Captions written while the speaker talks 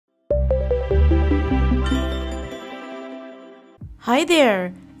Hi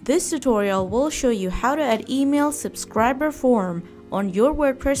there! This tutorial will show you how to add email subscriber form on your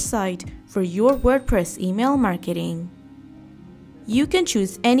WordPress site for your WordPress email marketing. You can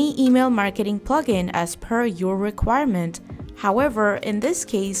choose any email marketing plugin as per your requirement. However, in this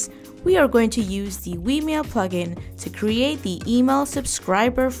case, we are going to use the Wemail plugin to create the email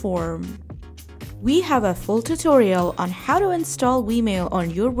subscriber form. We have a full tutorial on how to install Wemail on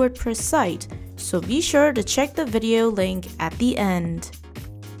your WordPress site, so be sure to check the video link at the end.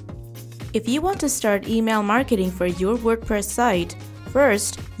 If you want to start email marketing for your WordPress site,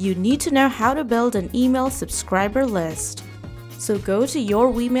 first, you need to know how to build an email subscriber list. So go to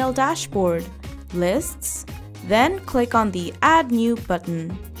your Wemail dashboard, Lists, then click on the Add New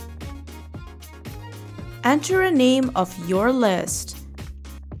button. Enter a name of your list.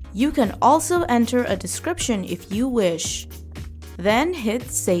 You can also enter a description if you wish. Then hit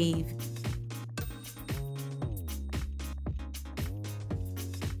Save.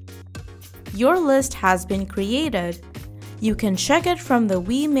 Your list has been created. You can check it from the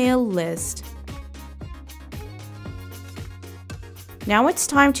Wemail list. Now it's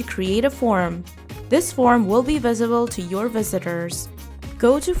time to create a form. This form will be visible to your visitors.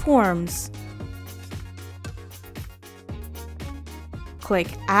 Go to Forms. Click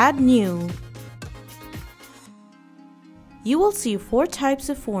Add New. You will see 4 types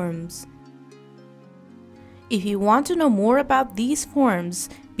of forms. If you want to know more about these forms,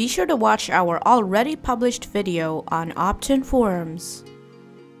 be sure to watch our already published video on opt-in forms.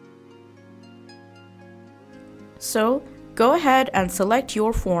 So, go ahead and select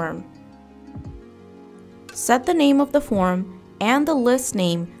your form. Set the name of the form and the list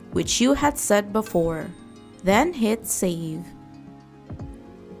name which you had set before. Then hit Save.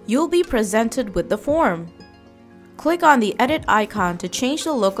 You'll be presented with the form. Click on the edit icon to change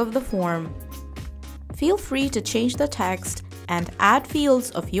the look of the form. Feel free to change the text and add fields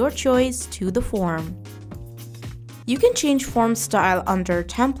of your choice to the form. You can change form style under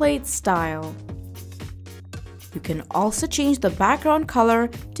Template Style. You can also change the background color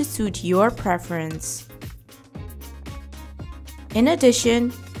to suit your preference. In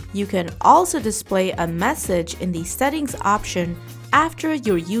addition, you can also display a message in the Settings option after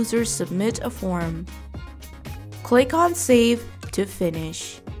your users submit a form. Click on Save to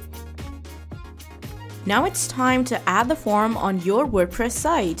finish. Now it's time to add the form on your WordPress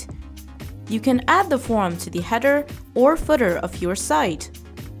site. You can add the form to the header or footer of your site.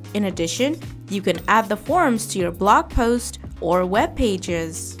 In addition, you can add the forms to your blog post or web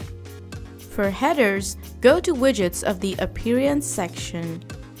pages. For headers, go to Widgets of the Appearance section.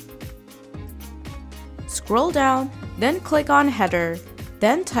 Scroll down, then click on Header,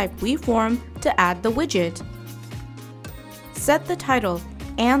 then type WeForm to add the widget. Set the title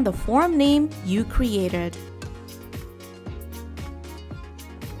and the form name you created.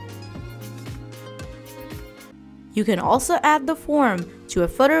 You can also add the form to a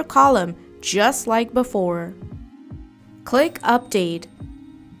footer column just like before. Click Update.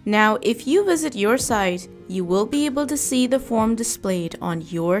 Now, if you visit your site, you will be able to see the form displayed on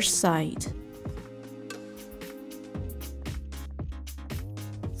your site.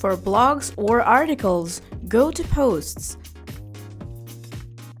 For blogs or articles, go to Posts.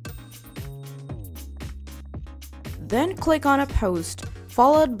 Then click on a post,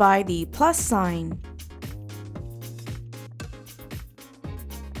 followed by the plus sign.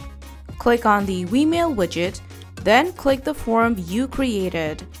 Click on the Wemail widget, then click the form you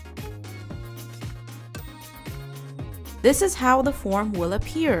created. This is how the form will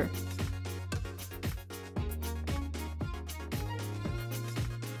appear.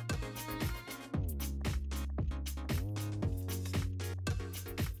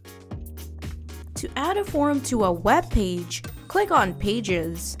 To add a form to a web page, click on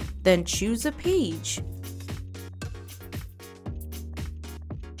Pages, then choose a page.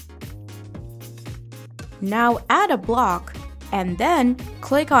 Now add a block, and then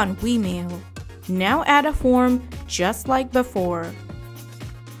click on Wemail. Now add a form just like before.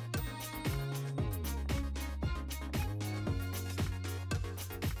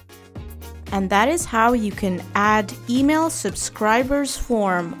 And that is how you can add email subscribers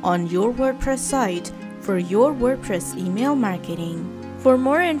form on your WordPress site for your WordPress email marketing. For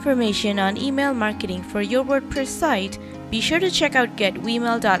more information on email marketing for your WordPress site, be sure to check out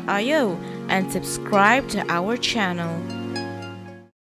getwemail.io and subscribe to our channel.